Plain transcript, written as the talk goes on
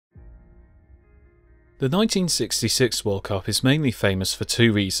The 1966 World Cup is mainly famous for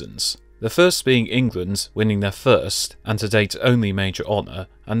two reasons. The first being England winning their first, and to date only, major honour,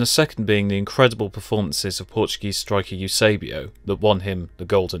 and the second being the incredible performances of Portuguese striker Eusebio that won him the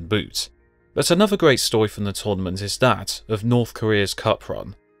Golden Boot. But another great story from the tournament is that of North Korea's cup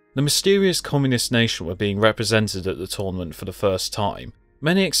run. The mysterious communist nation were being represented at the tournament for the first time.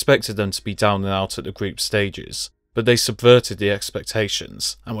 Many expected them to be down and out at the group stages, but they subverted the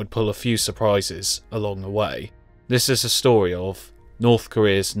expectations and would pull a few surprises along the way. This is a story of North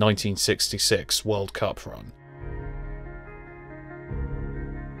Korea's 1966 World Cup run.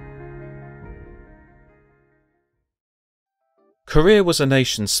 Korea was a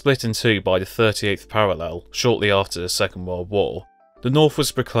nation split in two by the 38th parallel shortly after the Second World War. The North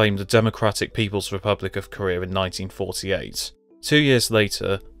was proclaimed the Democratic People's Republic of Korea in 1948. 2 years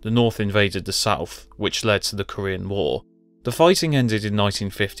later, the North invaded the South, which led to the Korean War. The fighting ended in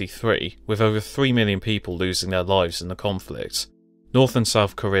 1953, with over 3 million people losing their lives in the conflict. North and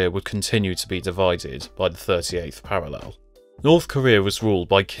South Korea would continue to be divided by the 38th parallel. North Korea was ruled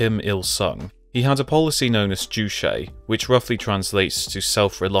by Kim Il-sung. He had a policy known as Juche, which roughly translates to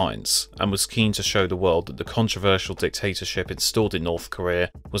self-reliance, and was keen to show the world that the controversial dictatorship installed in North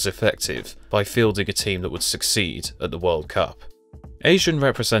Korea was effective by fielding a team that would succeed at the World Cup. Asian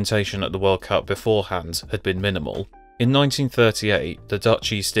representation at the World Cup beforehand had been minimal. In 1938, the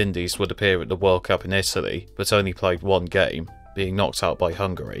Dutch East Indies would appear at the World Cup in Italy, but only played one game, being knocked out by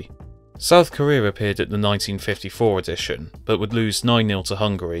Hungary. South Korea appeared at the 1954 edition, but would lose 9-0 to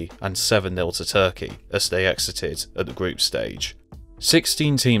Hungary and 7-0 to Turkey as they exited at the group stage.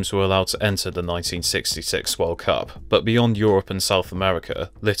 16 teams were allowed to enter the 1966 World Cup, but beyond Europe and South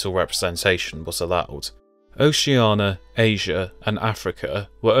America, little representation was allowed. Oceania, Asia, and Africa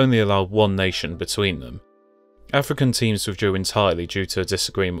were only allowed one nation between them. African teams withdrew entirely due to a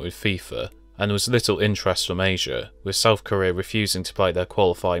disagreement with FIFA, and there was little interest from Asia, with South Korea refusing to play their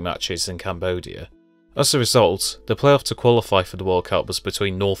qualifying matches in Cambodia. As a result, the playoff to qualify for the World Cup was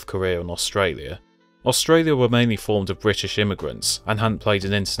between North Korea and Australia. Australia were mainly formed of British immigrants and hadn't played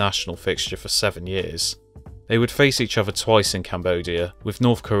an international fixture for 7 years. They would face each other twice in Cambodia, with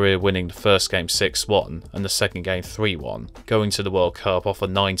North Korea winning the first game 6-1 and the second game 3-1, going to the World Cup off a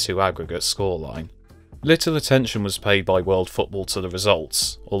 9-2 aggregate scoreline. Little attention was paid by world football to the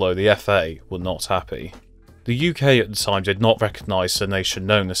results, although the FA were not happy. The UK at the time did not recognise the nation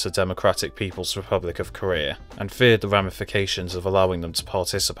known as the Democratic People's Republic of Korea, and feared the ramifications of allowing them to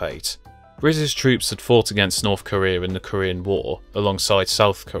participate. British troops had fought against North Korea in the Korean War alongside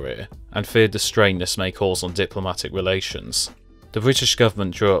South Korea, and feared the strain this may cause on diplomatic relations. The British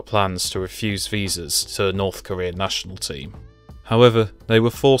government drew up plans to refuse visas to the North Korean national team. However, they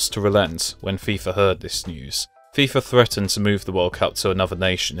were forced to relent when FIFA heard this news. FIFA threatened to move the World Cup to another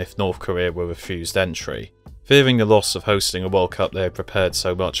nation if North Korea were refused entry. Fearing the loss of hosting a World Cup they had prepared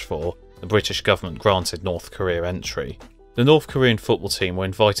so much for, the British government granted North Korea entry. The North Korean football team were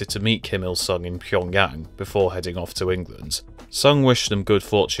invited to meet Kim Il-sung in Pyongyang before heading off to England. Sung wished them good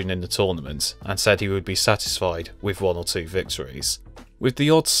fortune in the tournament and said he would be satisfied with 1 or 2 victories. With the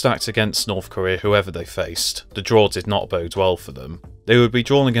odds stacked against North Korea whoever they faced, the draw did not bode well for them. They would be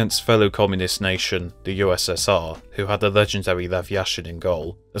drawn against fellow communist nation, the USSR, who had the legendary Lev Yashin in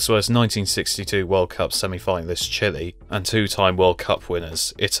goal, as well as 1962 World Cup semi-finalist Chile and 2-time World Cup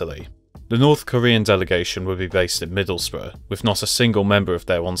winners Italy. The North Korean delegation would be based in Middlesbrough, with not a single member of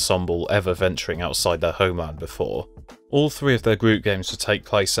their ensemble ever venturing outside their homeland before. All 3 of their group games would take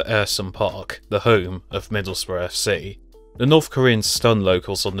place at Ayrsum Park, the home of Middlesbrough FC. The North Koreans stunned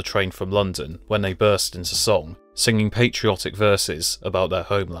locals on the train from London when they burst into song, singing patriotic verses about their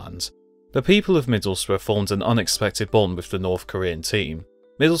homeland. The people of Middlesbrough formed an unexpected bond with the North Korean team.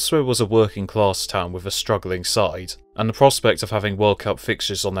 Middlesbrough was a working class town with a struggling side, and the prospect of having World Cup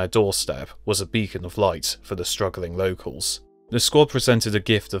fixtures on their doorstep was a beacon of light for the struggling locals. The squad presented a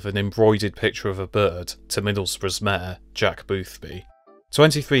gift of an embroidered picture of a bird to Middlesbrough's mayor, Jack Boothby.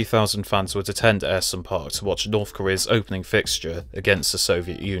 23,000 fans would attend Ayrsum Park to watch North Korea's opening fixture against the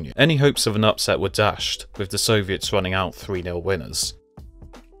Soviet Union. Any hopes of an upset were dashed, with the Soviets running out 3-0 winners.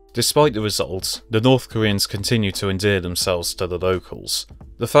 Despite the result, the North Koreans continued to endear themselves to the locals.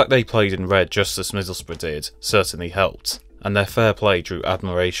 The fact they played in red just as Middlesbrough did certainly helped, and their fair play drew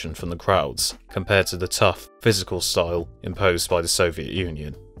admiration from the crowds, compared to the tough, physical style imposed by the Soviet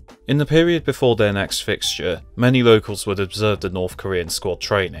Union. In the period before their next fixture, many locals would observe the North Korean squad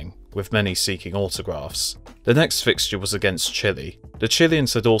training, with many seeking autographs. The next fixture was against Chile. The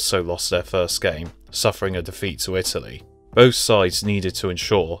Chileans had also lost their first game, suffering a defeat to Italy. Both sides needed to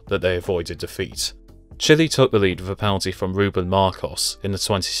ensure that they avoided defeat. Chile took the lead with a penalty from Ruben Marcos in the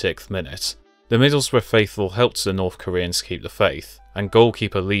 26th minute. The Middlesbrough faithful helped the North Koreans keep the faith, and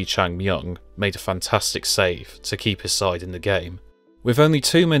goalkeeper Lee Chang-myung made a fantastic save to keep his side in the game. With only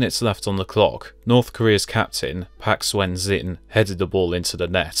 2 minutes left on the clock, North Korea's captain, Seung-zin, headed the ball into the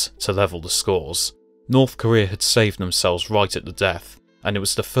net to level the scores. North Korea had saved themselves right at the death, and it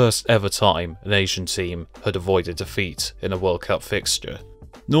was the first ever time an Asian team had avoided defeat in a World Cup fixture.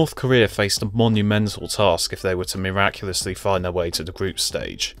 North Korea faced a monumental task if they were to miraculously find their way to the group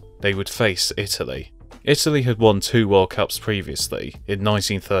stage. They would face Italy. Italy had won 2 World Cups previously, in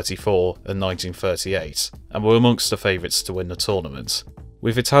 1934 and 1938, and were amongst the favourites to win the tournament.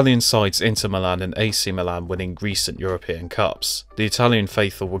 With Italian sides Inter Milan and AC Milan winning recent European Cups, the Italian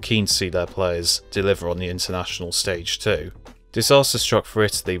faithful were keen to see their players deliver on the international stage too. Disaster struck for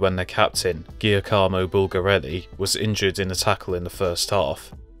Italy when their captain, Giacomo Bulgarelli, was injured in a tackle in the first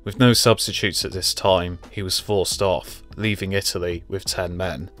half. With no substitutes at this time, he was forced off, leaving Italy with 10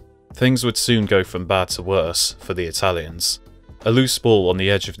 men. Things would soon go from bad to worse for the Italians. A loose ball on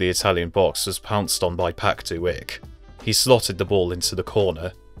the edge of the Italian box was pounced on by Pak Do-ik. He slotted the ball into the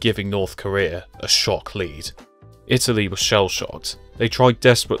corner, giving North Korea a shock lead. Italy was shell-shocked. They tried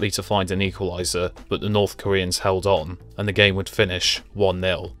desperately to find an equaliser, but the North Koreans held on, and the game would finish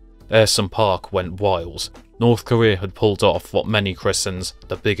 1-0. Airson Park went wild. North Korea had pulled off what many christened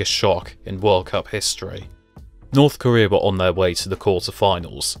the biggest shock in World Cup history. North Korea were on their way to the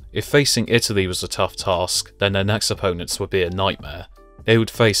quarter-finals. If facing Italy was a tough task, then their next opponents would be a nightmare. They would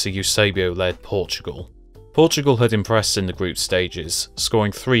face a Eusebio-led Portugal. Portugal had impressed in the group stages,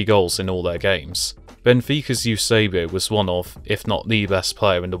 scoring 3 goals in all their games. Benfica's Eusebio was one of, if not the best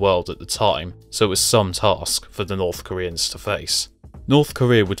player in the world at the time, so it was some task for the North Koreans to face. North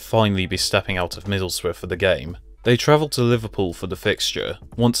Korea would finally be stepping out of Middlesbrough for the game. They travelled to Liverpool for the fixture,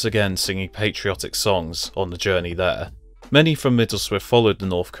 once again singing patriotic songs on the journey there. Many from Middlesbrough followed the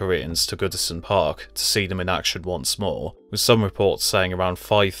North Koreans to Goodison Park to see them in action once more, with some reports saying around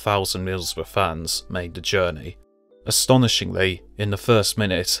 5,000 Middlesbrough fans made the journey. Astonishingly, in the first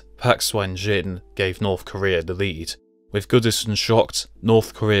minute, Pak Seung-jin gave North Korea the lead. With Goodison shocked,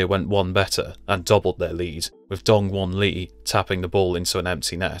 North Korea went one better and doubled their lead, with Dong-woon tapping the ball into an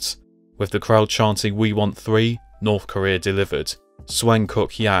empty net. With the crowd chanting "We want 3", North Korea delivered.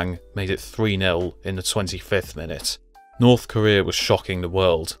 Seung-kook made it 3-0 in the 25th minute. North Korea was shocking the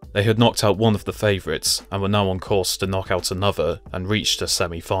world. They had knocked out one of the favourites and were now on course to knock out another and reach the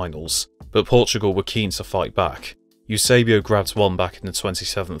semi-finals. But Portugal were keen to fight back. Eusebio grabbed one back in the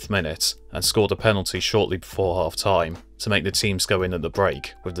 27th minute and scored a penalty shortly before half-time to make the teams go in at the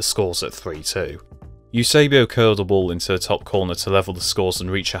break with the scores at 3-2. Eusebio curled the ball into the top corner to level the scores and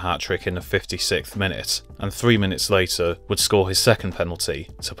reach a hat-trick in the 56th minute, and 3 minutes later would score his second penalty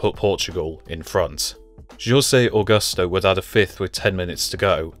to put Portugal in front. José Augusto would add a 5th with 10 minutes to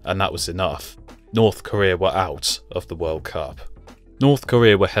go, and that was enough. North Korea were out of the World Cup. North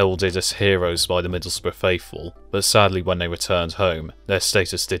Korea were heralded as heroes by the Middlesbrough faithful, but sadly when they returned home, their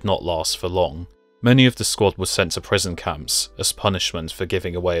status did not last for long. Many of the squad were sent to prison camps as punishment for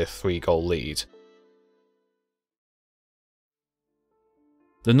giving away a 3-goal lead.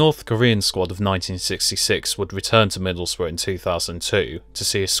 The North Korean squad of 1966 would return to Middlesbrough in 2002 to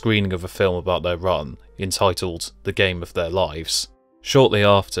see a screening of a film about their run, entitled The Game of Their Lives. Shortly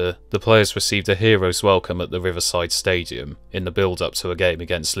after, the players received a hero's welcome at the Riverside Stadium in the build-up to a game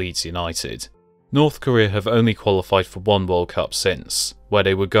against Leeds United. North Korea have only qualified for 1 World Cup since, where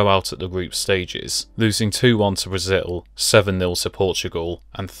they would go out at the group stages, losing 2-1 to Brazil, 7-0 to Portugal,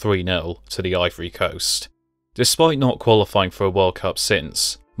 and 3-0 to the Ivory Coast. Despite not qualifying for a World Cup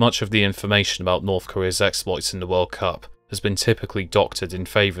since, much of the information about North Korea's exploits in the World Cup has been typically doctored in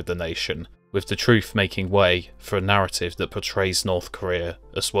favour of the nation, with the truth making way for a narrative that portrays North Korea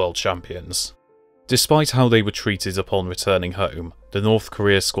as world champions. Despite how they were treated upon returning home, the North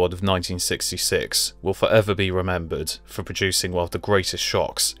Korea squad of 1966 will forever be remembered for producing one of the greatest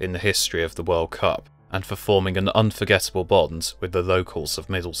shocks in the history of the World Cup, and for forming an unforgettable bond with the locals of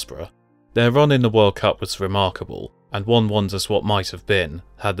Middlesbrough. Their run in the World Cup was remarkable, and one wonders what might have been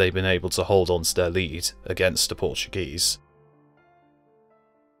had they been able to hold on to their lead against the Portuguese.